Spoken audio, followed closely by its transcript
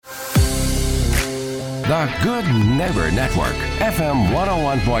The Good Neighbor Network, FM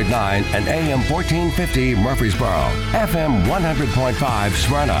 101.9 and AM 1450 Murfreesboro, FM 100.5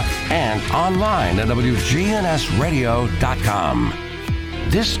 Smyrna, and online at WGNSradio.com.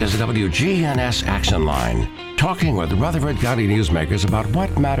 This is the WGNS Action Line, talking with Rutherford County newsmakers about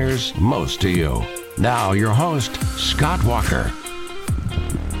what matters most to you. Now, your host, Scott Walker.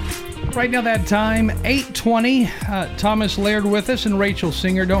 Right now, that time, 8:20. Thomas Laird with us and Rachel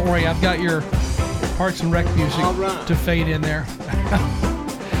Singer. Don't worry, I've got your Parks and Rec music to fade in there.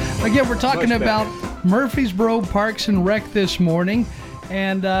 Again, we're talking about Murfreesboro Parks and Rec this morning.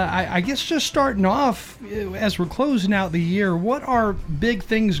 And I guess just starting off, as we're closing out the year, what are big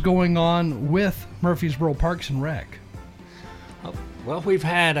things going on with Murfreesboro Parks and Rec? Well, we've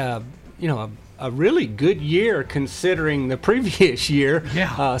had a really good year considering the previous year.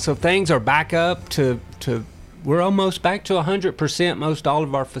 Yeah. So things are back up to we're almost back to 100% most all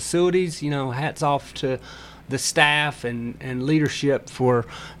of our facilities. Hats off to the staff and leadership for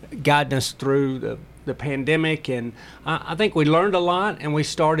guiding us through the pandemic, and I think we learned a lot, and we're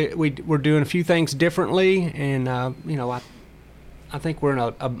doing a few things differently, and I think we're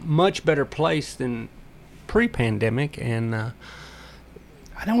in a much better place than pre-pandemic. And I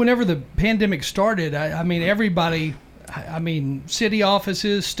know whenever the pandemic started, everybody, city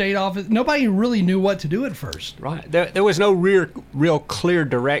offices, state office, nobody really knew what to do at first. Right. There was no real clear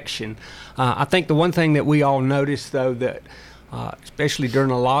direction. I think the one thing that we all noticed, though, that especially during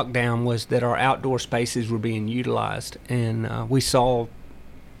the lockdown, was that our outdoor spaces were being utilized. And we saw,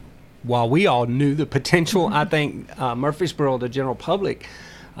 while we all knew the potential, I think Murfreesboro, the general public,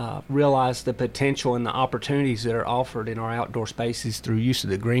 realized the potential and the opportunities that are offered in our outdoor spaces through use of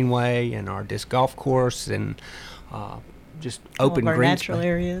the greenway and our disc golf course and just open our green natural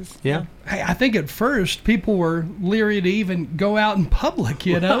areas. Yeah. Hey, I think at first people were leery to even go out in public,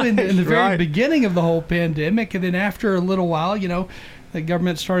 in the very beginning of the whole pandemic. And then after a little while, the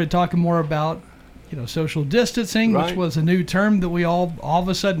government started talking more about, social distancing, which was a new term that we all of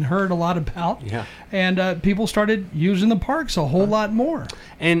a sudden heard a lot about. Yeah. And people started using the parks a whole lot more.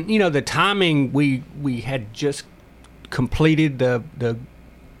 And, the timing, we had just completed the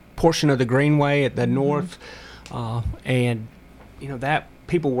portion of the greenway at the north, and that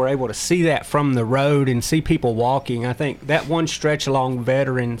people were able to see that from the road and see people walking. I think that one stretch along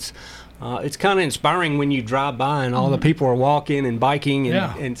Veterans, it's kind of inspiring when you drive by and all the people are walking and biking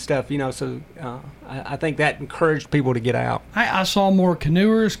and stuff. So I think that encouraged people to get out. I saw more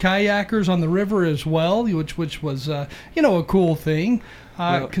canoers, kayakers on the river as well, which was a cool thing.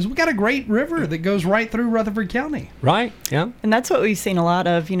 Because we got a great river that goes right through Rutherford County. Right, yeah. And that's what we've seen a lot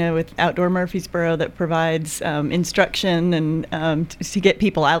of, with Outdoor Murfreesboro, that provides instruction and to get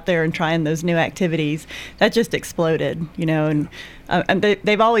people out there and trying those new activities. That just exploded, and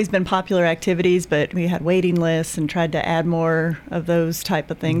they've always been popular activities, but we had waiting lists and tried to add more of those type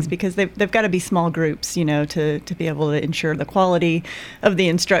of things because they've got to be small groups, to be able to ensure the quality of the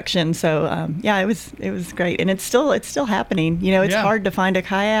instruction. So it was great, and it's still happening. It's hard to find a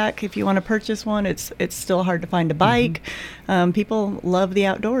kayak if you want to purchase one. It's still hard to find a bike. People love the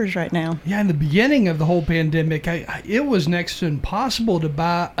outdoors right now. Yeah, in the beginning of the whole pandemic, it was next to impossible to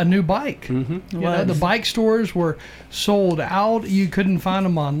buy a new bike. The bike stores were sold out. You couldn't find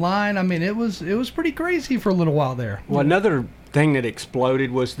them online. It was pretty crazy for a little while there. Well, another thing that exploded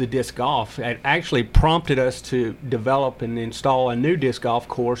was the disc golf. It actually prompted us to develop and install a new disc golf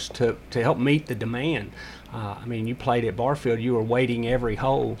course to help meet the demand. You played at Barfield, you were waiting every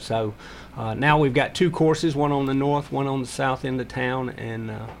hole. So now we've got two courses, one on the north, one on the south end of town.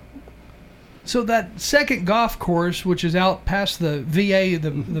 And so that second golf course, which is out past the VA,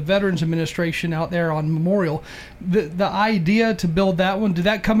 the Veterans Administration out there on Memorial, the idea to build that one, did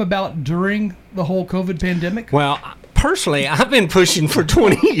that come about during the whole COVID pandemic? Well, personally, I've been pushing for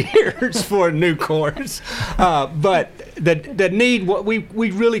 20 years for a new course, but the need,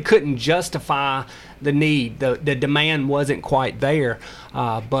 we really couldn't justify the need. The demand wasn't quite there,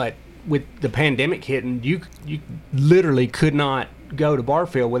 but with the pandemic hitting, you literally could not go to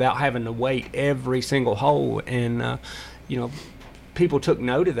Barfield without having to wait every single hole, and people took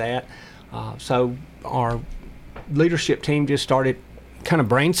note of that. So our leadership team just started kind of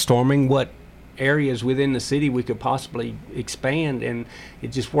brainstorming what areas within the city we could possibly expand, and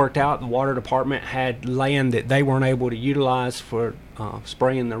it just worked out. The water department had land that they weren't able to utilize for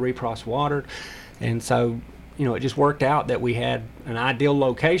spraying the Repros water, and so it just worked out that we had an ideal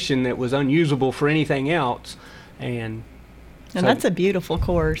location that was unusable for anything else, and And that's a beautiful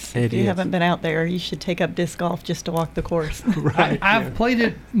course. If you is. haven't been out there, you should take up disc golf just to walk the course. Right. I've played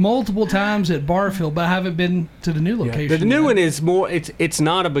it multiple times at Barfield, but I haven't been to the new location. The new yet. one is more. It's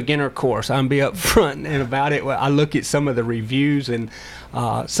not a beginner course. I'm be up front and about it. I look at some of the reviews, and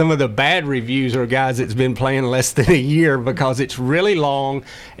some of the bad reviews are guys that's been playing less than a year because it's really long.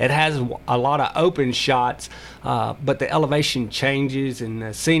 It has a lot of open shots, but the elevation changes and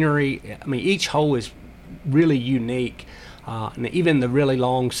the scenery. I mean, each hole is really unique. And even the really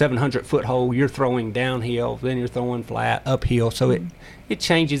long 700-foot hole, you're throwing downhill, then you're throwing flat, uphill. So it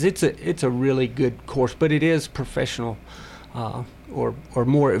changes. It's a really good course, but it is professional or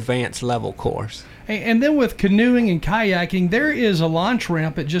more advanced level course. And then with canoeing and kayaking, there is a launch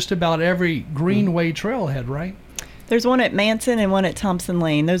ramp at just about every Greenway trailhead, right? There's one at Manson and one at Thompson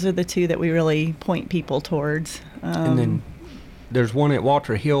Lane. Those are the two that we really point people towards. And then there's one at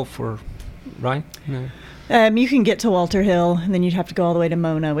Walter Hill right? No. You can get to Walter Hill, and then you'd have to go all the way to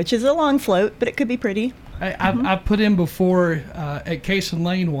Mona, which is a long float, but it could be pretty. I've put in before at Cason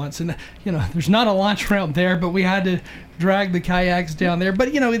Lane once, and there's not a launch ramp there, but we had to drag the kayaks down there.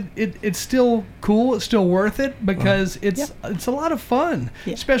 But it's still cool. It's still worth it because it's a lot of fun,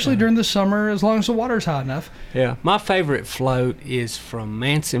 especially during the summer, as long as the water's hot enough. Yeah, my favorite float is from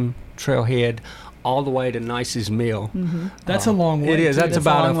Manson Trailhead all the way to Nice's Mill. Mm-hmm. That's a long way. It is. That's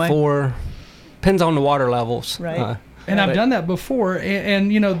about a 4. Depends on the water levels. Right. And I've done that before,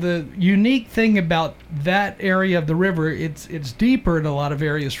 and the unique thing about that area of the river, it's deeper in a lot of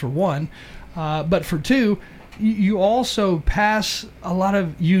areas for one, but for two, you also pass a lot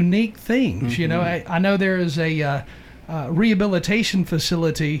of unique things. I know there is a rehabilitation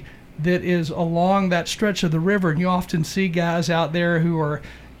facility that is along that stretch of the river, and you often see guys out there who are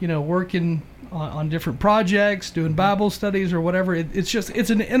working on different projects, doing Bible studies or whatever. It's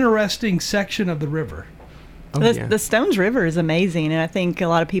an interesting section of the river. The Stones River is amazing, and I think a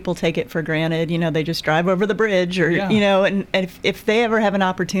lot of people take it for granted. They just drive over the bridge, or and if they ever have an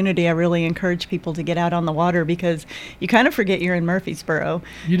opportunity, I really encourage people to get out on the water because you kind of forget you're in Murfreesboro.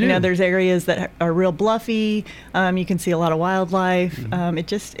 You do. There's areas that are real bluffy. You can see a lot of wildlife. Mm-hmm.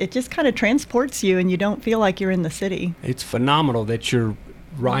 It just kind of transports you, and you don't feel like you're in the city. It's phenomenal that you're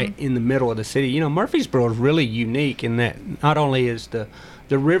right in the middle of the city. Murfreesboro is really unique in that not only is the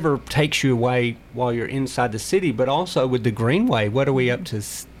river takes you away while you're inside the city, but also with the Greenway. What are we up to?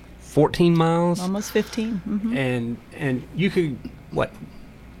 14 miles? Almost 15. Mm-hmm. And you could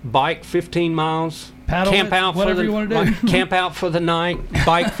bike 15 miles, paddle camp out whatever you want to do. Camp out for the night,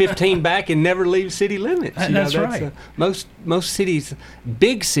 bike 15 back, and never leave city limits. That's right. Most cities,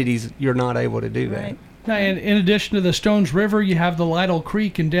 big cities, you're not able to do that. Right. Now, in addition to the Stones River, you have the Lytle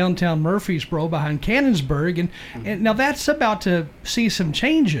Creek in downtown Murfreesboro behind Cannonsburg. And now that's about to see some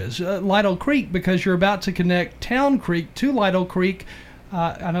changes, Lytle Creek, because you're about to connect Town Creek to Lytle Creek.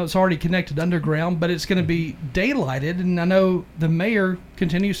 I know it's already connected underground, but it's going to be daylighted. And I know the mayor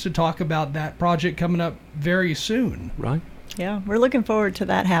continues to talk about that project coming up very soon. Right. Yeah, we're looking forward to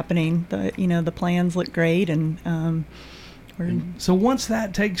that happening. The plans look great, and so once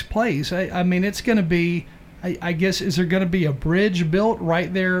that takes place, I mean, it's going to be, I guess, is there going to be a bridge built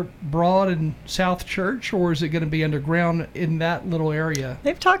right there, Broad and South Church, or is it going to be underground in that little area?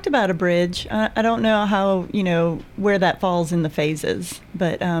 They've talked about a bridge. I don't know how, where that falls in the phases,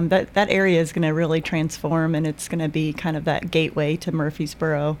 but that area is going to really transform, and it's going to be kind of that gateway to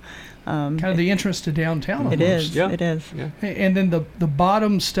Murfreesboro. Kind of the entrance to downtown. It is. Yeah. It is. Yeah. And then the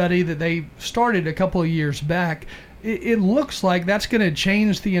bottom study that they started a couple of years back, it looks like that's going to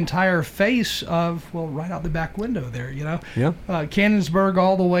change the entire face of, right out the back window there, Yeah. Cannonsburg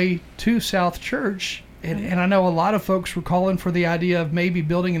all the way to South Church. And I know a lot of folks were calling for the idea of maybe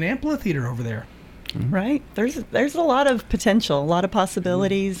building an amphitheater over there. Mm-hmm. Right. There's a lot of potential, a lot of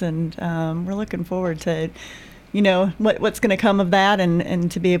possibilities, and we're looking forward to, what's going to come of that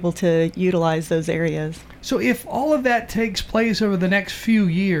and to be able to utilize those areas. So if all of that takes place over the next few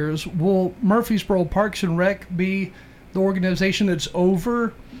years, will Murfreesboro Parks and Rec be the organization that's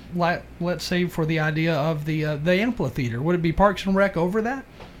over, let's say, for the idea of the amphitheater? Would it be Parks and Rec over that?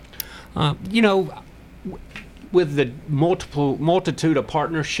 With the multitude of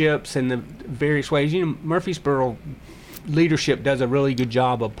partnerships and the various ways, Murfreesboro leadership does a really good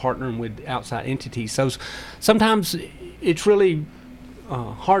job of partnering with outside entities. So sometimes it's really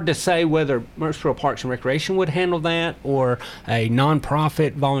hard to say whether Murfreesboro Parks and Recreation would handle that or a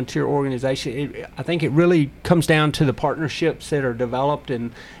nonprofit volunteer organization. I think it really comes down to the partnerships that are developed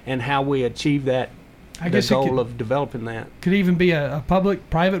and how we achieve that. I guess the goal of developing that could even be a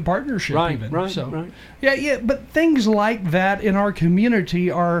public-private partnership. Right. Yeah. But things like that in our community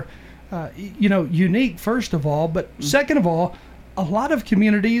are unique, first of all, but second of all, a lot of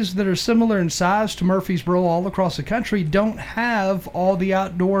communities that are similar in size to Murfreesboro all across the country don't have all the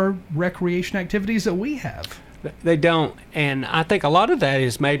outdoor recreation activities that we have. They don't, and I think a lot of that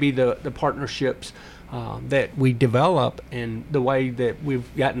is maybe the partnerships that we develop and the way that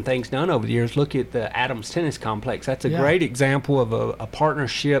we've gotten things done over the years. Look at the Adams Tennis Complex. That's a great example of a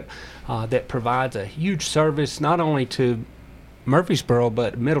partnership that provides a huge service not only to Murfreesboro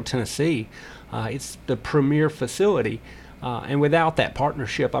but Middle Tennessee. It's the premier facility. And without that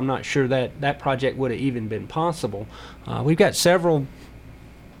partnership, I'm not sure that project would have even been possible. We've got several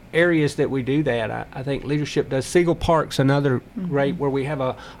areas that we do that. I think leadership does. Siegel Park's another great where we have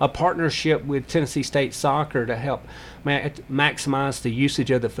a partnership with Tennessee State Soccer to help maximize the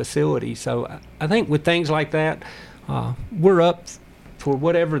usage of the facility. So I think with things like that, we're up for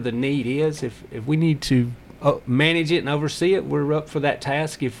whatever the need is. If we need to manage it and oversee it, we're up for that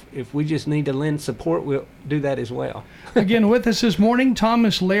task. If we just need to lend support, we'll do that as well. Again, with us this morning,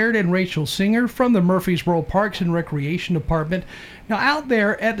 Thomas Laird and Rachel Singer from the Murfreesboro Parks and Recreation Department. Now, out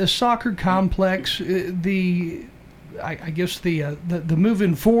there at the soccer complex, the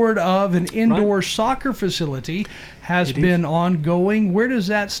moving forward of an indoor soccer facility has been ongoing. Where does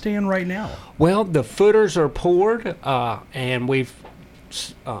that stand right now? Well, the footers are poured, and we've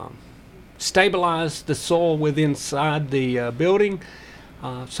stabilized the soil inside the building.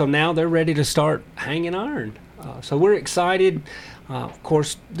 So now they're ready to start hanging iron. So we're excited. Of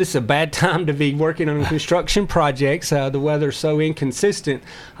course, this is a bad time to be working on construction projects. The weather's so inconsistent.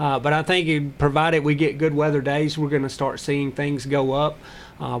 But I think provided we get good weather days, we're going to start seeing things go up.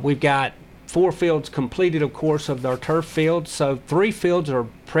 We've got 4 fields completed, of course, of our turf fields. So 3 fields are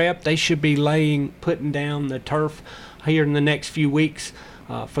prepped. They should be putting down the turf here in the next few weeks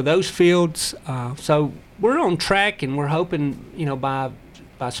for those fields. So we're on track, and we're hoping,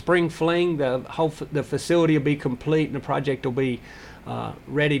 by spring fling, the facility will be complete and the project will be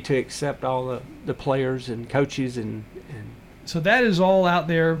ready to accept all the players and coaches and. So that is all out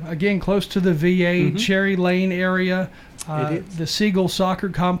there, again, close to the VA, Cherry Lane area, the Siegel Soccer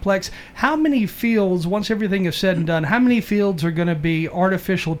Complex. How many fields, once everything is said and done, how many fields are going to be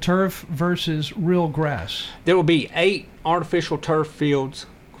artificial turf versus real grass? There will be 8 artificial turf fields,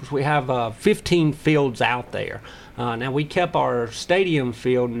 because we have 15 fields out there. Now, we kept our stadium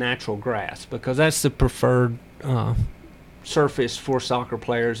field natural grass because that's the preferred surface for soccer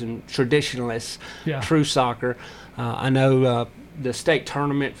players and traditionalists, true soccer. I know the state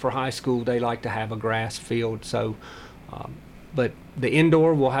tournament for high school, they like to have a grass field. So, but the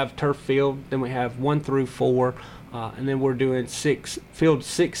indoor will have turf field. Then we have 1 through 4, and then we're doing 6,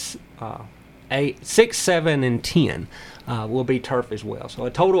 7, and 10 will be turf as well. So a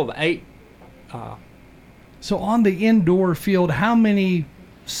total of 8. So on the indoor field, how many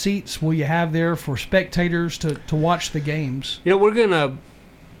seats will you have there for spectators to watch the games? We're going to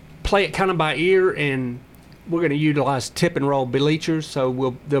play it kind of by ear, and we're going to utilize tip and roll bleachers,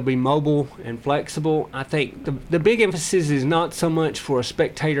 so they'll be mobile and flexible. I think the big emphasis is not so much for a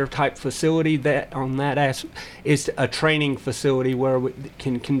spectator type facility it's a training facility where we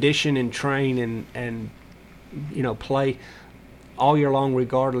can condition and train and play all year long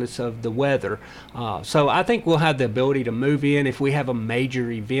regardless of the weather. So I think we'll have the ability to move in. If we have a major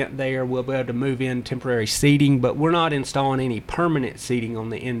event there, we'll be able to move in temporary seating, but we're not installing any permanent seating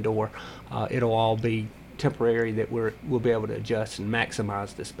on the indoor. It'll all be temporary that we'll be able to adjust and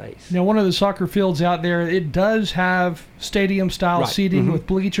maximize the space. Now, one of the soccer fields out there, it does have stadium-style seating with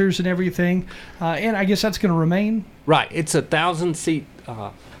bleachers and everything, and I guess that's going to remain? Right. It's a 1,000-seat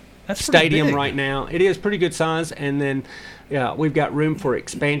stadium right now. It is pretty good size, and then we've got room for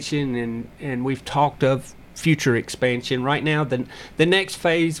expansion, and we've talked of future expansion. Right now, the next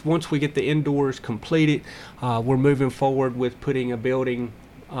phase, once we get the indoors completed, we're moving forward with putting a building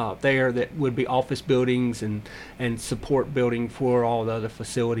there that would be office buildings and support building for all the other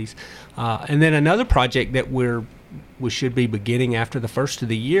facilities. And then another project that we should be beginning after the first of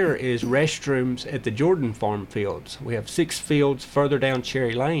the year is restrooms at the Jordan Farm fields. We have 6 fields further down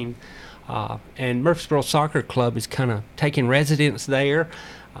Cherry Lane, and Murfreesboro Soccer Club is kind of taking residence there.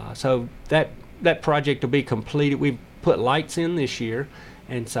 So that project will be completed. We've put lights in this year,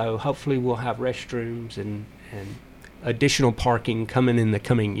 and so hopefully we'll have restrooms and additional parking coming in the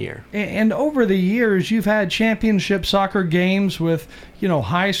coming year. And over the years, you've had championship soccer games with,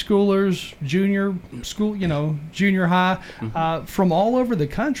 high schoolers, junior school, junior high, from all over the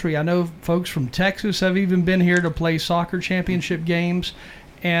country. I know folks from Texas have even been here to play soccer championship games,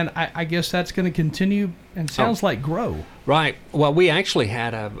 and I guess that's going to continue and sounds like grow. Right. Well, we actually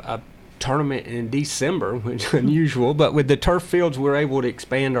had a tournament in December, which is unusual. But with the turf fields, we're able to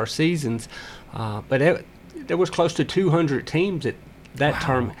expand our seasons. But there was close to 200 teams at that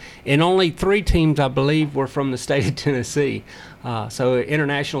tournament, and only 3 teams, I believe, were from the state of Tennessee. So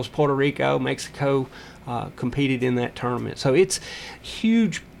internationals, Puerto Rico, Mexico, competed in that tournament. So it's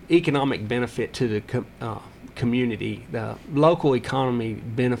huge economic benefit to the community. The local economy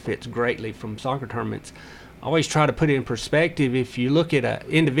benefits greatly from soccer tournaments. I always try to put it in perspective. If you look at an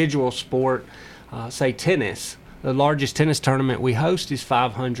individual sport, say tennis, the largest tennis tournament we host is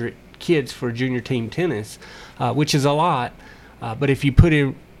 500 kids for junior team tennis, which is a lot. But if you put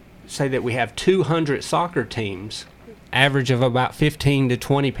in, say that we have 200 soccer teams, average of about 15 to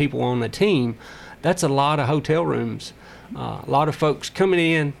 20 people on the team, that's a lot of hotel rooms. A lot of folks coming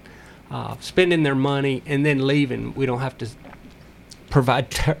in, spending their money, and then leaving. We don't have to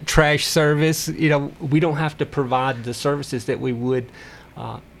provide trash service. We don't have to provide the services that we would.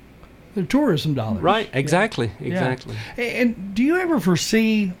 The tourism dollars. Right, exactly. And do you ever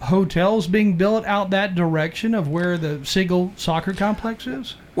foresee hotels being built out that direction of where the Siegel soccer complex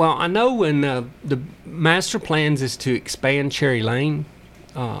is? Well, I know when the master plans is to expand Cherry Lane.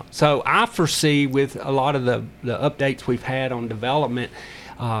 So I foresee with a lot of the updates we've had on development,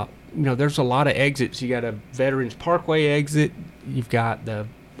 there's a lot of exits. You got a Veterans Parkway exit. You've got the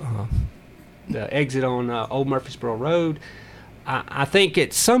exit on Old Murfreesboro Road. I think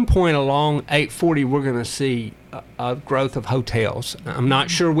at some point along 840 we're going to see a growth of hotels. I'm not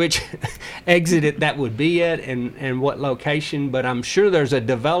sure which exit that would be at and what location, but I'm sure there's a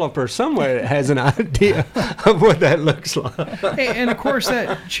developer somewhere that has an idea of what that looks like. And of course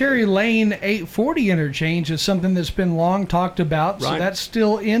that Cherry Lane 840 interchange is something that's been long talked about, so that's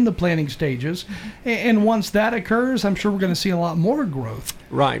still in the planning stages. And once that occurs, I'm sure we're going to see a lot more growth.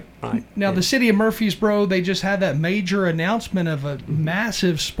 Right. Now, the city of Murfreesboro, they just had that major announcement of a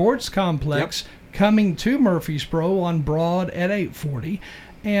massive sports complex coming to Murfreesboro on Broad at 840.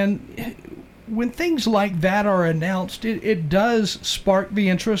 And when things like that are announced, it does spark the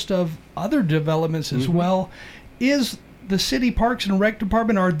interest of other developments as well. Is the city Parks and Rec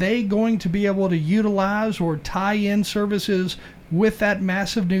Department, are they going to be able to utilize or tie in services with that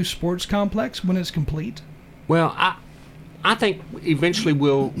massive new sports complex when it's complete? Well, I think eventually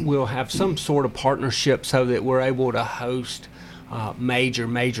we'll have some sort of partnership so that we're able to host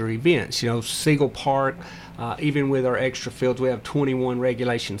major events. Siegel Park, even with our extra fields, we have 21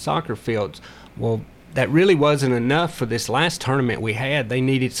 regulation soccer fields. Well, that really wasn't enough for this last tournament we had. They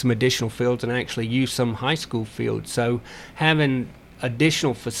needed some additional fields and actually used some high school fields. So having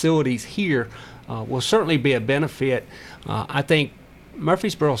additional facilities here will certainly be a benefit. I think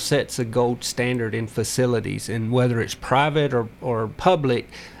Murfreesboro sets a gold standard in facilities, and whether it's private or public,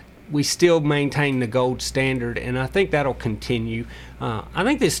 we still maintain the gold standard, and I think that'll continue. I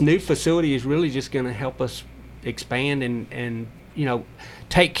think this new facility is really just going to help us expand and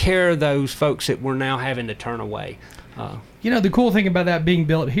take care of those folks that we're now having to turn away. The cool thing about that being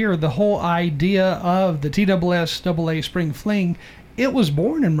built here, the whole idea of the TSSAA Spring Fling, it was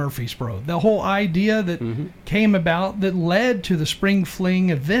born in Murfreesboro. The whole idea that came about that led to the Spring Fling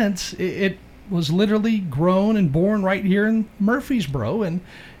events, it was literally grown and born right here in Murfreesboro, and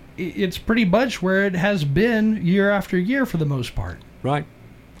it's pretty much where it has been year after year for the most part. Right.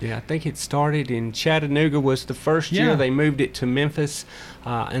 Yeah, I think it started in Chattanooga was the first year. They moved it to Memphis,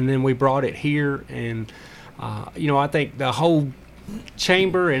 and then we brought it here. And, I think the whole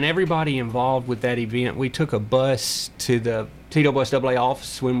chamber and everybody involved with that event, we took a bus to the TSSAA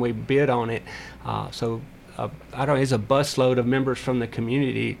office when we bid on it. It's a busload of members from the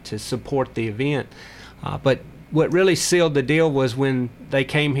community to support the event. But what really sealed the deal was when they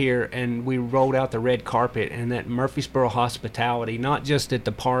came here and we rolled out the red carpet, and that Murfreesboro hospitality, not just at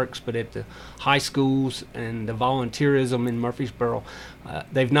the parks, but at the high schools and the volunteerism in Murfreesboro.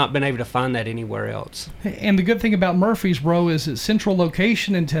 They've not been able to find that anywhere else. And the good thing about Murfreesboro is its central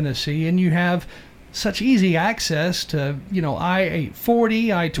location in Tennessee, and you have such easy access to,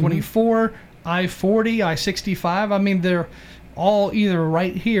 I-840, I-24, I-40, I-65. I mean, they're all either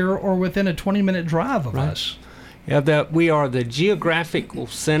right here or within a 20-minute drive of us. Yeah, we are the geographical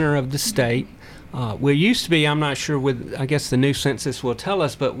center of the state. We used to be, I'm not sure, I guess the new census will tell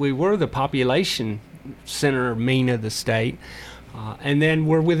us, but we were the population center mean of the state. And then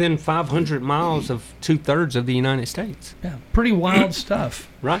we're within 500 miles of 2/3 of the United States. Yeah, pretty wild stuff.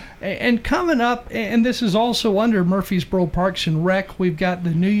 Right. And coming up, and this is also under Murfreesboro Parks and Rec, we've got the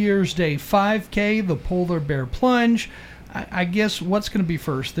New Year's Day 5K, the Polar Bear Plunge. I guess what's going to be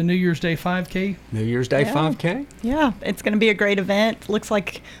first, the New Year's Day 5K? New Year's Day 5K? Yeah, it's going to be a great event. Looks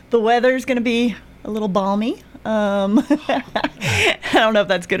like the weather's going to be a little balmy. I don't know if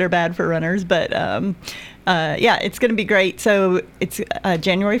that's good or bad for runners, but yeah, it's going to be great. So it's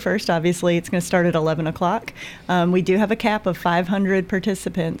January 1st, obviously. It's going to start at 11 o'clock. We do have a cap of 500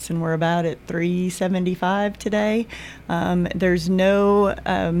 participants, and we're about at 375 today. There's no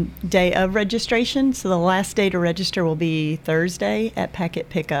day of registration, so the last day to register will be Thursday at packet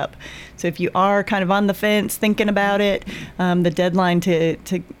pickup. So if you are kind of on the fence, thinking about it, the deadline to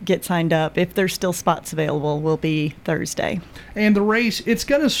get signed up, if there's still spots available, will be Thursday. And the race, it's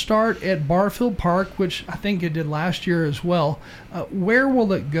going to start at Barfield Park, which I think it did last year as well. Where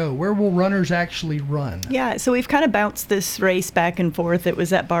will it go? Where will runners actually run? Yeah, so we've kind of bounced this race back and forth. It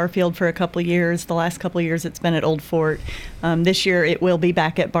was at Barfield for a couple of years. The last couple of years it's been at Old Fort. This year it will be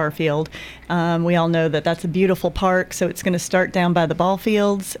back at Barfield. We all know that that's a beautiful park, so it's going to start down by the ball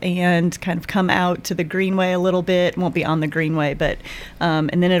fields and kind of come out to the Greenway a little bit. It won't be on the Greenway, but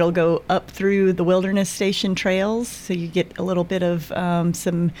and then it'll go up through the Wilderness Station trails, so you get a little bit of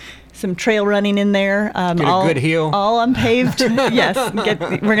some trail running in there. Get a good hill. All unpaved. Yes,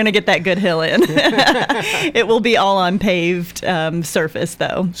 we're going to get that good hill in. It will be all unpaved surface,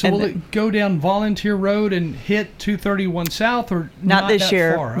 though. So will it go down Volunteer Road and hit 231 South, or not this that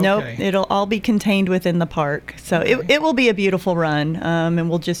year? Far? Nope. Okay. It'll all be contained within the park. So it will be a beautiful run, and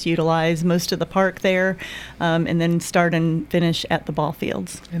we'll just utilize most of the park there, and then start and finish at the ball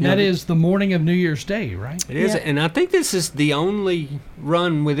fields. And that is the morning of New Year's Day, right? It is, Yeah. and I think this is the only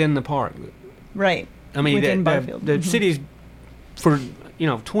run within the park. Right. I mean, Within the Barfield. Mhm. cities, for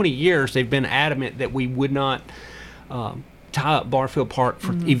 20 years, they've been adamant that we would not tie up Barfield Park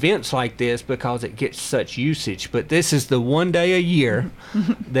for events like this because it gets such usage. But this is the one day a year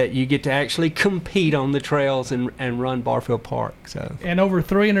that you get to actually compete on the trails and run Barfield Park. So. And over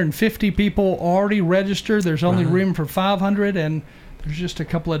 350 people already registered. There's only room for 500, and there's just a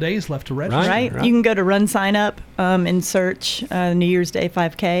couple of days left to register. Right. You can go to Run Sign Up and search New Year's Day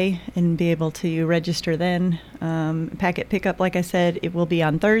 5K and be able to register then. Packet pickup, like I said, it will be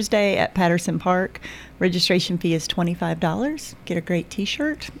on Thursday at Patterson Park. Registration fee is $25. Get a great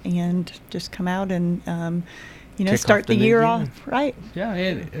T-shirt and just come out and start the year off right. Yeah,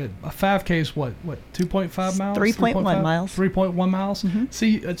 and a 5K is what 2.5 miles? 3.1 miles. 3.1 miles. Mm-hmm.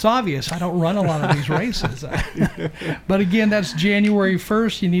 See, it's obvious I don't run a lot of these races. But again, that's January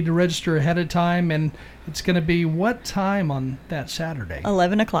 1st. You need to register ahead of time, and it's going to be what time on that Saturday?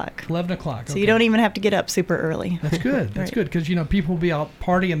 11 o'clock. 11 o'clock. So okay. you don't even have to get up super early. That's good. That's Right. good because people will be out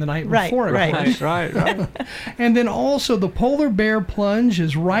partying the night Right, before. right. Right. And then also the Polar Bear Plunge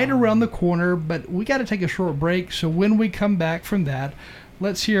is right around the corner, but we got to take a short break. So when we come back from that,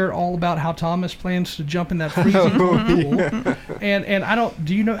 let's hear all about how Thomas plans to jump in that freezing pool. And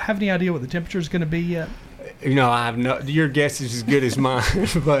do you have any idea what the temperature is going to be yet? I have no. Your guess is as good as mine,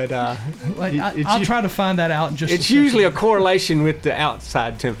 but I'll try to find that out in just. It's usually a correlation with the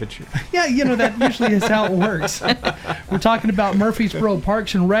outside temperature. Yeah, that usually is how it works. We're talking about Murfreesboro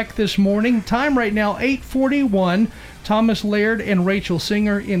Parks and Rec this morning. Time right now 8:41. Thomas Laird and Rachel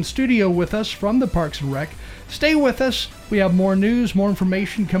Singer in studio with us from the Parks and Rec. Stay with us. We have more news, more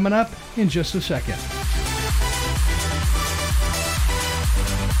information coming up in just a second.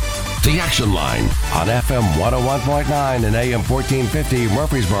 The Action Line on FM 101.9 and AM 1450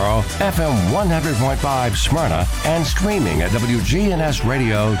 Murfreesboro, FM 100.5 Smyrna, and streaming at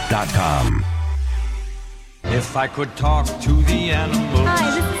WGNSradio.com. If I could talk to the animals.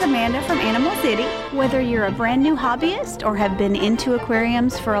 Hi, this is Amanda from Animal City. Whether you're a brand new hobbyist or have been into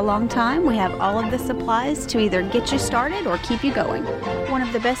aquariums for a long time, we have all of the supplies to either get you started or keep you going. One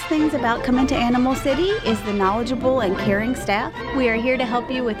of the best things about coming to Animal City is the knowledgeable and caring staff. We are here to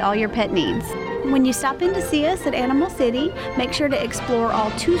help you with all your pet needs. When you stop in to see us at Animal City, make sure to explore all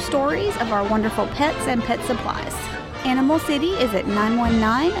 2 stories of our wonderful pets and pet supplies. Animal City is at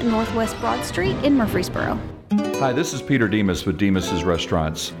 919 Northwest Broad Street in Murfreesboro. Hi, this is Peter Demas with Demas's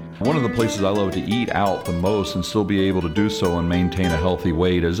Restaurants. One of the places I love to eat out the most and still be able to do so and maintain a healthy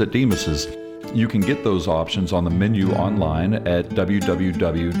weight is at Demas's. You can get those options on the menu online at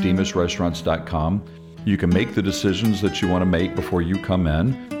www.demasrestaurants.com. You can make the decisions that you want to make before you come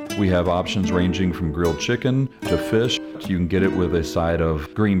in. We have options ranging from grilled chicken to fish. You can get it with a side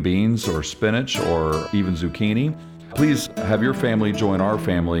of green beans or spinach or even zucchini. Please have your family join our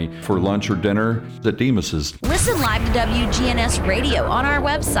family for lunch or dinner at Demas's. Listen Listen live to WGNS Radio on our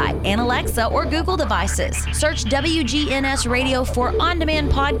website and Alexa or Google devices. Search WGNS Radio for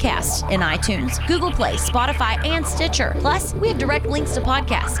on-demand podcasts in iTunes, Google Play, Spotify, and Stitcher. Plus, we have direct links to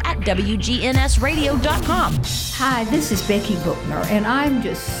podcasts at WGNSradio.com. Hi, this is Becky Bookner, and I'm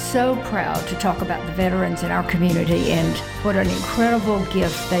just so proud to talk about the veterans in our community and what an incredible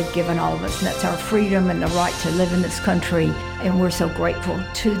gift they've given all of us, and that's our freedom and the right to live in this country, and we're so grateful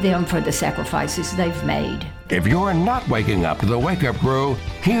to them for the sacrifices they've made. If you're not waking up to the Wake Up Crew,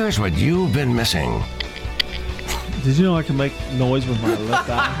 here's what you've been missing. Did you know I can make noise with my left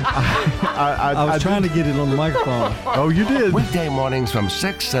eye? I was trying to get it on the microphone. Oh, you did? Weekday mornings from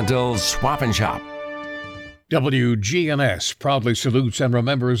 6 until Swap and Shop. WGNS proudly salutes and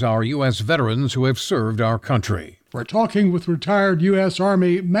remembers our U.S. veterans who have served our country. We're talking with retired U.S.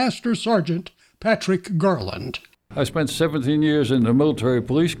 Army Master Sergeant Patrick Garland. I spent 17 years in the military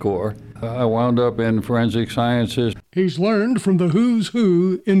police corps. I wound up in forensic sciences. He's learned from the who's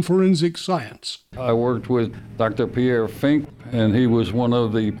who in forensic science. I worked with Dr. Pierre Fink, and he was one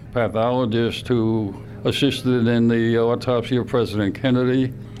of the pathologists who assisted in the autopsy of President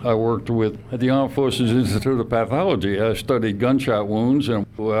Kennedy. I worked with the Armed Forces Institute of Pathology. I studied gunshot wounds, and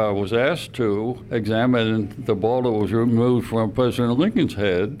I was asked to examine the ball that was removed from President Lincoln's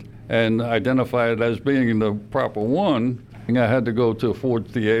head and identify it as being the proper one. I had to go to Ford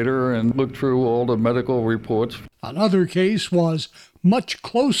Theater and look through all the medical reports. Another case was much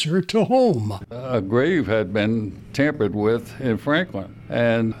closer to home. A grave had been tampered with in Franklin,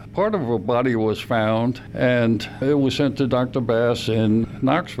 and part of her body was found, and it was sent to Dr. Bass in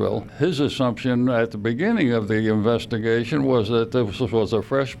Knoxville. His assumption at the beginning of the investigation was that this was a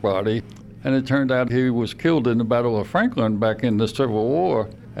fresh body, and it turned out he was killed in the Battle of Franklin back in the Civil War.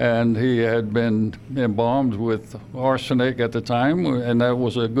 And he had been embalmed with arsenic at the time, and that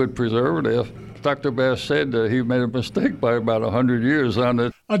was a good preservative. Dr. Bass said that he made a mistake by about 100 years on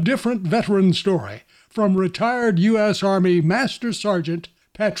it. A different veteran story from retired U.S. Army Master Sergeant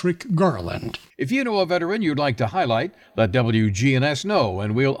Patrick Garland. If you know a veteran you'd like to highlight, let WGNS know,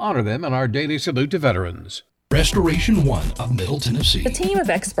 and we'll honor them in our daily salute to veterans. Restoration One of Middle Tennessee. A team of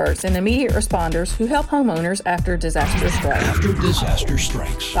experts and immediate responders who help homeowners after disaster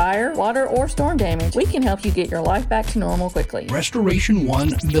strikes. Fire, water, or storm damage, we can help you get your life back to normal quickly.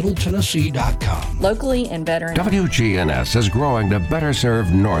 Restoration1MiddleTennessee.com. Locally and veteran. WGNS is growing to better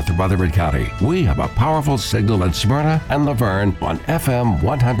serve North Rutherford County. We have a powerful signal in Smyrna and Laverne on FM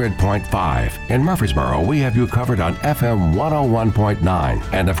 100.5. In Murfreesboro, we have you covered on FM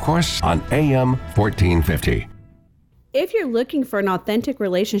 101.9 and, of course, on AM 1450. If you're looking for an authentic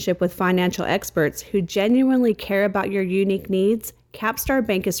relationship with financial experts who genuinely care about your unique needs, Capstar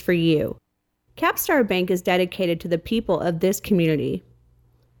Bank is for you. Capstar Bank is dedicated to the people of this community.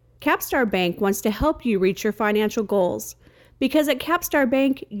 Capstar Bank wants to help you reach your financial goals, because at Capstar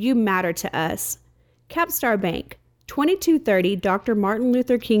Bank, you matter to us. Capstar Bank, 2230 Dr. Martin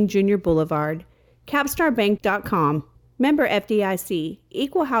Luther King Jr. Boulevard, capstarbank.com. Member FDIC,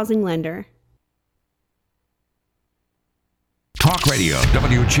 Equal Housing Lender. Talk Radio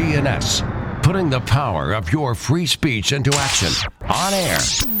WGNS, putting the power of your free speech into action, on air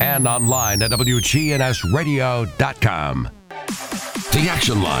and online at WGNSradio.com. The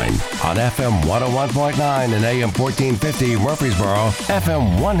Action Line on FM 101.9 and AM 1450 Murfreesboro,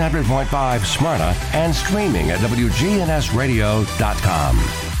 FM 100.5 Smyrna, and streaming at WGNSradio.com.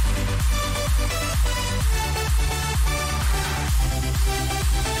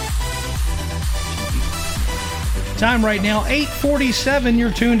 Time right now, 8:47.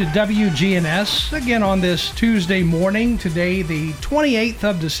 You're tuned to WGNS. Again on this Tuesday morning, today the 28th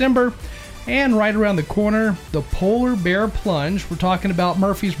of December. And right around the corner, the Polar Bear Plunge. We're talking about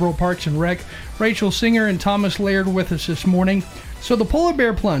Murfreesboro Parks and Rec. Rachel Singer and Thomas Laird with us this morning. So the Polar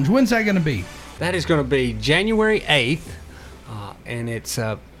Bear Plunge, when's that going to be? That is going to be January 8th. And it's,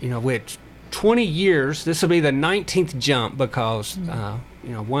 with 20 years, this will be the 19th jump because,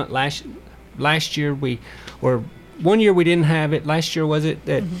 last year one year we didn't have it. Last year was it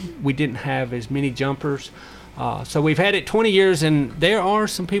that we didn't have as many jumpers. So we've had it 20 years, and there are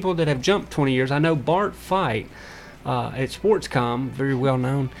some people that have jumped 20 years. I know Bart Fight at Sportscom, very well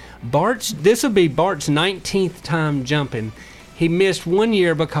known. This will be Bart's 19th time jumping. He missed 1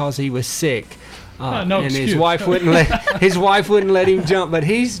 year because he was sick. And his wife wouldn't let him jump, but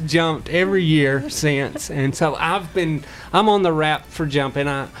he's jumped every year since. And so I'm on the wrap for jumping.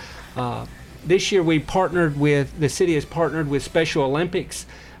 This year the city has partnered with Special Olympics.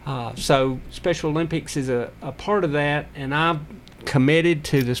 So Special Olympics is a part of that, and I've committed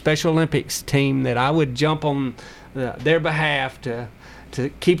to the Special Olympics team that I would jump on their behalf to to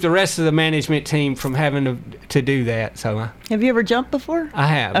keep the rest of the management team from having to do that. So have you ever jumped before? I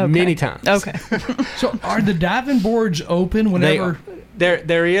have many times. Okay. So are the diving boards open whenever?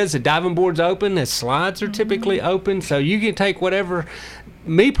 There is. The diving board's open. The slides are typically open, so you can take whatever.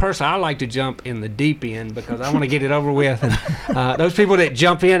 Me personally, I like to jump in the deep end because I want to get it over with. And those people that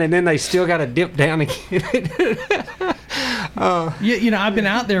jump in and then they still got to dip down again. I've been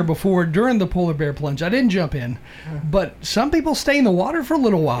out there before during the polar bear plunge. I didn't jump in, but some people stay in the water for a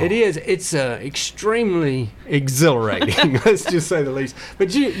little while. It is. It's extremely exhilarating. Let's just say the least.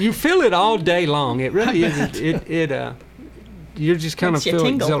 But you feel it all day long. It really is. You just kind of feel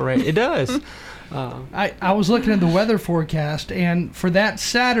exhilarated. It does. I was looking at the weather forecast, and for that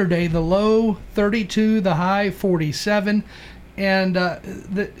Saturday, the low 32, the high 47, and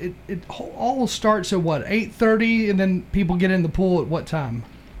it all starts at what, 8:30, and then people get in the pool at what time?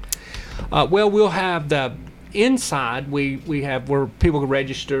 Well, we'll have the inside. We have where people can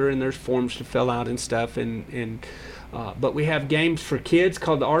register, and there's forms to fill out and stuff, but we have games for kids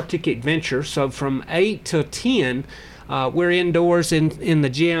called the Arctic Adventure. So from 8 to 10. We're indoors in the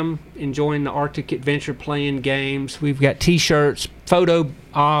gym enjoying the Arctic Adventure, playing games. We've got T-shirts, photo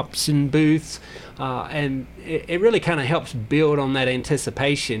ops, and booths, and it really kind of helps build on that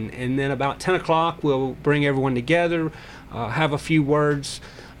anticipation. And then about 10 o'clock, we'll bring everyone together, have a few words,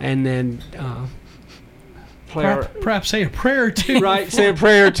 and then perhaps say a prayer or two. Right, say a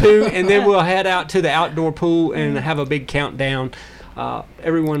prayer or two, and then we'll head out to the outdoor pool and have a big countdown.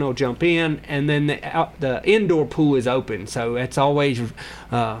 Everyone will jump in, and then the indoor pool is open, so it's always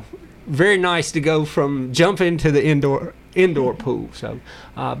very nice to go from jumping to the indoor pool. So,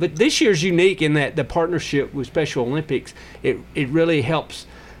 but this year's unique in that the partnership with Special Olympics, it really helps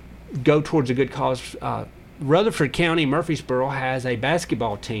go towards a good cause. Rutherford County, Murfreesboro has a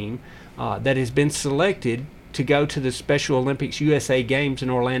basketball team that has been selected to go to the Special Olympics USA Games in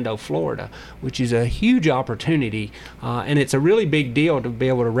Orlando, Florida, which is a huge opportunity, and it's a really big deal to be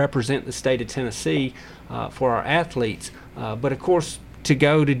able to represent the state of Tennessee for our athletes. But of course, to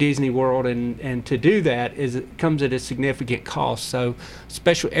go to Disney World and to do that comes at a significant cost. So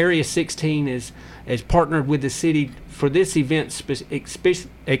Special Area 16 is partnered with the city for this event,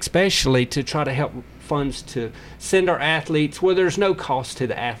 especially to try to help funds to send our athletes where there's no cost to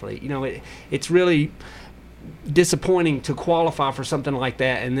the athlete. It's really disappointing to qualify for something like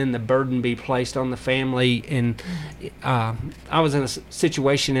that and then the burden be placed on the family. And I was in a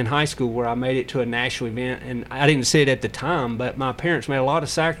situation in high school where I made it to a national event, and I didn't see it at the time, but my parents made a lot of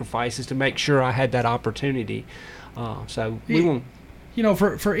sacrifices to make sure I had that opportunity. So we won't.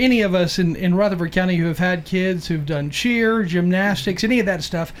 For any of us in Rutherford County who have had kids who've done cheer, gymnastics, any of that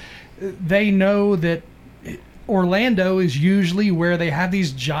stuff, they know that Orlando is usually where they have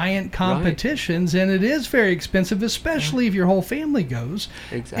these giant competitions, right. And it is very expensive, especially if your whole family goes.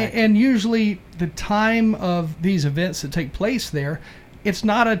 Exactly. And usually the time of these events that take place there, it's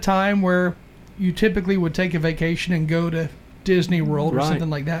not a time where you typically would take a vacation and go to Disney World or something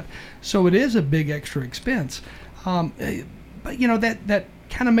like that. So it is a big extra expense. But that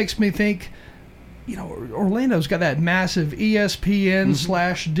kind of makes me think, Orlando's got that massive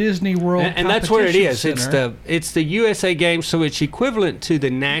ESPN / Disney World, and that's where it is. Center. It's the USA Games, so it's equivalent to the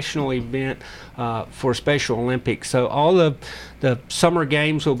national event for Special Olympics. So all the summer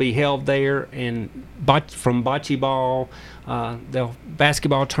games will be held there, and from bocce ball, the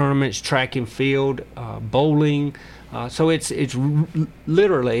basketball tournaments, track and field, bowling. So it's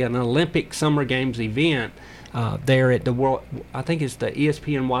literally an Olympic Summer Games event. There at the world, I think it's the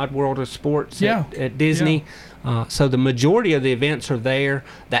ESPN Wide World of Sports at Disney. Yeah. So the majority of the events are there.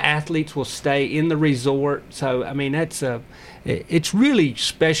 The athletes will stay in the resort. So I mean, it's really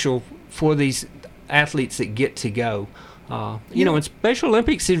special for these athletes that get to go. And Special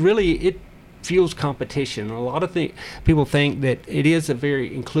Olympics it fuels competition. A lot of people think that it is a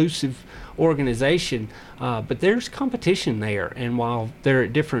very inclusive organization, but there's competition there. And while they're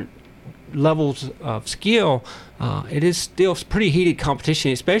at different levels of skill, it is still pretty heated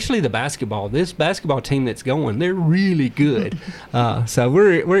competition, especially the basketball. This basketball team that's going, they're really good. So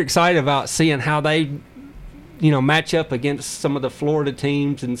we're excited about seeing how they match up against some of the Florida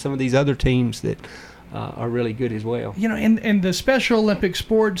teams and some of these other teams that are really good as well. In the Special Olympic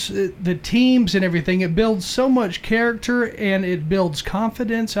sports, the teams and everything, it builds so much character and it builds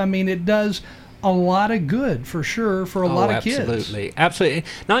confidence. I mean, it does a lot of good for sure for a lot of kids. Absolutely.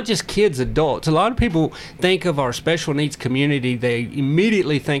 Not just kids, adults. A lot of people think of our special needs community, they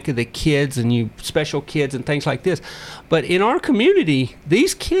immediately think of the kids and special kids and things like this. But in our community,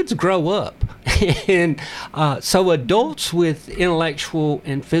 these kids grow up. And so adults with intellectual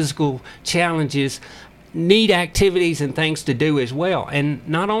and physical challenges need activities and things to do as well. And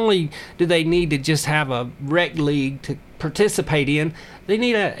not only do they need to just have a rec league to participate in, they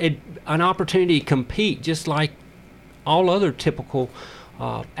need an opportunity to compete just like all other typical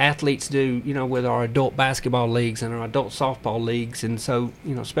athletes do, with our adult basketball leagues and our adult softball leagues. And so,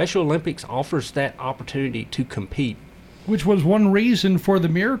 Special Olympics offers that opportunity to compete. Which was one reason for the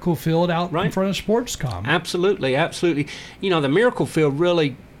Miracle Field out in front of SportsCom. Absolutely. The Miracle Field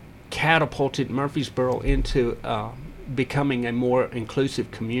really catapulted Murfreesboro into becoming a more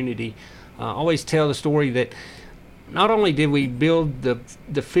inclusive community. I always tell the story that not only did we build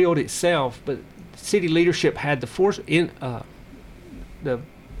the field itself, but city leadership had the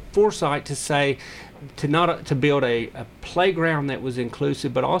foresight to say to build a playground that was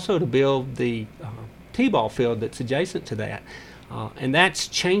inclusive, but also to build the T-ball field that's adjacent to that, and that's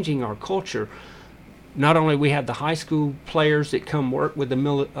changing our culture. Not only we have the high school players that come work with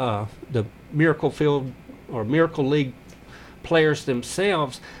the Miracle Field or Miracle League players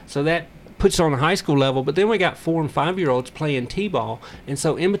themselves, so that puts it on the high school level, but then we got 4 and 5-year-olds playing T-ball, and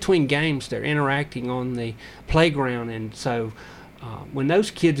so in between games they're interacting on the playground, and so when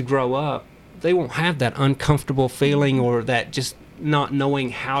those kids grow up, they won't have that uncomfortable feeling or that just not knowing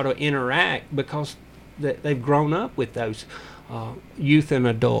how to interact because they've grown up with those youth and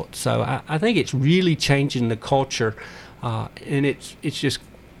adults. So I think it's really changing the culture, and it's just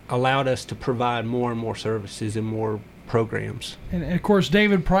allowed us to provide more and more services and more programs. And of course,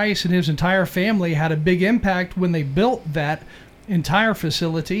 David Price and his entire family had a big impact when they built that entire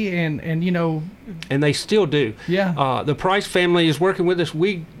facility, and they still do. Yeah. The Price family is working with us.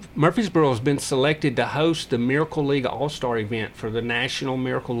 Murfreesboro has been selected to host the Miracle League All-Star event for the National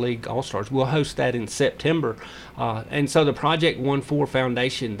Miracle League All-Stars. We'll host that in September. And so the Project 1-4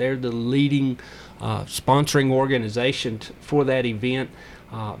 Foundation, they're the leading sponsoring organization for that event.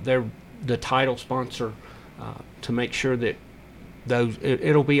 They're the title sponsor to make sure that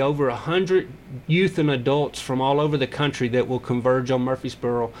it'll be over 100 youth and adults from all over the country that will converge on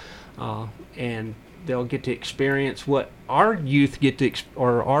Murfreesboro, and they'll get to experience what our youth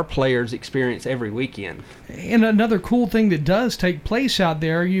or our players experience every weekend. And another cool thing that does take place out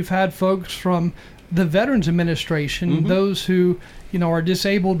there, you've had folks from the Veterans Administration, those who are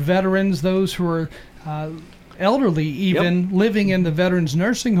disabled veterans, those who are elderly even, living in the Veterans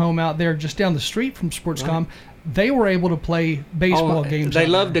Nursing Home out there just down the street from SportsCom. They were able to play baseball games. They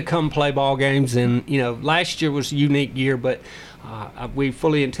love to come play ball games, and last year was a unique year, but we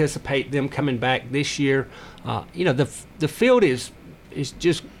fully anticipate them coming back this year. The field is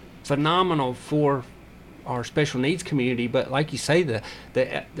just phenomenal for our special needs community, but like you say,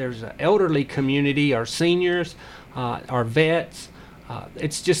 there's an elderly community, our seniors, our vets.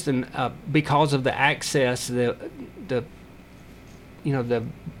 It's just because of the access, the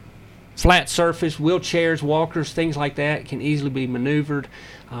flat surface, wheelchairs, walkers, things like that can easily be maneuvered.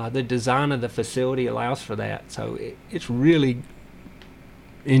 The design of the facility allows for that, so it's really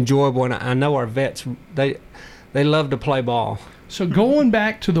enjoyable. And I know our vets, they love to play ball. So going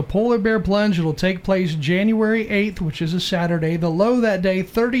back to the Polar Bear Plunge, it'll take place January 8th, which is a Saturday. The low that day,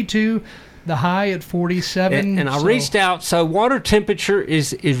 32. The high at 47. And I reached out. So water temperature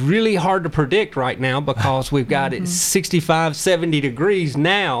is really hard to predict right now because we've got it 65, 70 degrees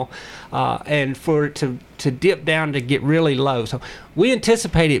now, and for it to dip down to get really low. So we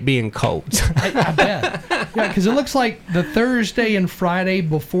anticipate it being cold. I bet. Yeah, because it looks like the Thursday and Friday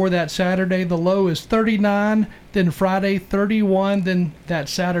before that Saturday, the low is 39, then Friday 31, then that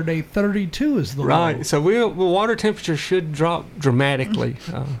Saturday 32 is the low. Right. So water temperature should drop dramatically.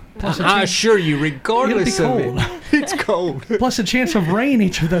 I assure you, regardless of it, it's cold. Plus a chance of rain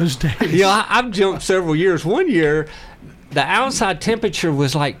each of those days. Yeah, I've jumped several years. One year, the outside temperature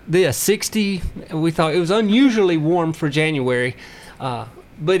was like this, 60. We thought it was unusually warm for January,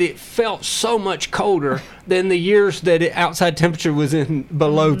 but it felt so much colder than the years that outside temperature was in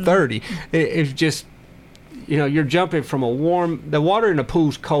below 30. It's just, you're jumping from the water in the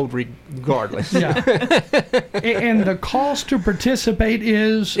pool's cold regardless. Yeah. And the cost to participate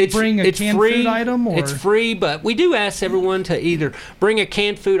is bring a canned food item? Or? It's free, but we do ask everyone to either bring a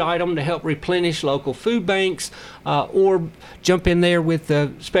canned food item to help replenish local food banks, or jump in there with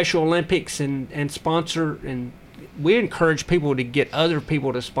the Special Olympics and sponsor. And we encourage people to get other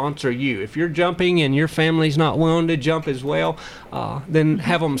people to sponsor you. If you're jumping and your family's not willing to jump as well, then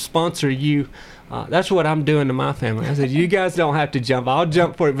have them sponsor you. That's what I'm doing to my family. I said, you guys don't have to jump. I'll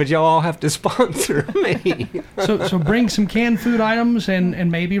jump for it, but y'all all have to sponsor me. So bring some canned food items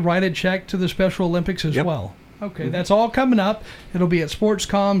and maybe write a check to the Special Olympics as well. Okay, that's all coming up. It'll be at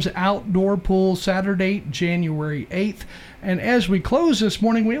SportsCom's Outdoor Pool Saturday, January 8th. And as we close this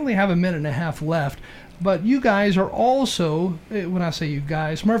morning, we only have a minute and a half left. But you guys are also, when I say you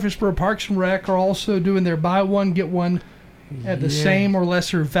guys, Murfreesboro Parks and Rec are also doing their buy one, get one at the same or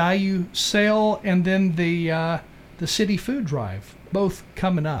lesser value sale, and then the city food drive, both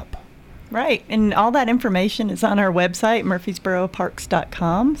coming up. Right, and all that information is on our website,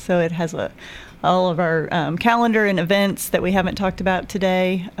 murfreesboroparks.com. So it has all of our calendar and events that we haven't talked about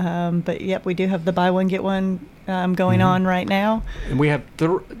today. But yep, we do have the buy one, get one going on right now. And we have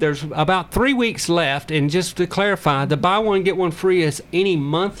there's about 3 weeks left. And just to clarify, the buy one, get one free is any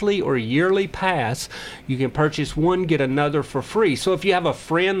monthly or yearly pass. You can purchase one, get another for free. So if you have a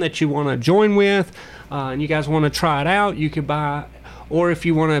friend that you want to join with and you guys want to try it out, you can buy. Or if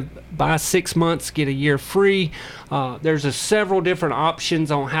you want to buy 6 months, get a year free. There's several different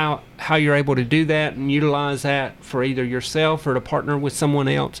options on how you're able to do that and utilize that for either yourself or to partner with someone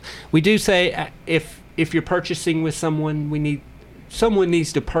else. We do say if you're purchasing with someone, someone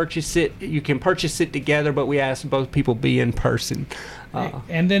needs to purchase it. You can purchase it together, but we ask both people be in person.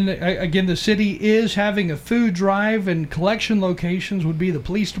 And then, again, the city is having a food drive, and collection locations would be the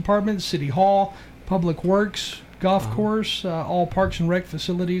police department, City Hall, Public Works, golf course, all parks and rec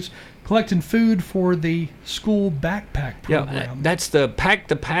facilities, collecting food for the school backpack program. Yeah, that's the Pack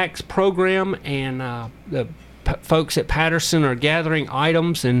the Packs program, and the folks at Patterson are gathering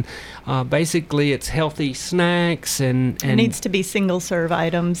items, and basically it's healthy snacks and it needs to be single-serve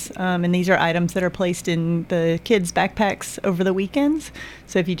items, and these are items that are placed in the kids' backpacks over the weekends.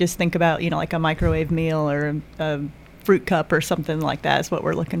 So if you just think about, like a microwave meal or a fruit cup or something like that is what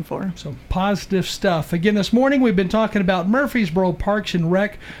we're looking for. So positive stuff. Again, this morning we've been talking about Murfreesboro Parks and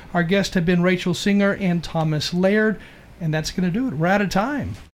Rec. Our guests have been Rachel Singer and Thomas Laird, and that's going to do it. We're out of time.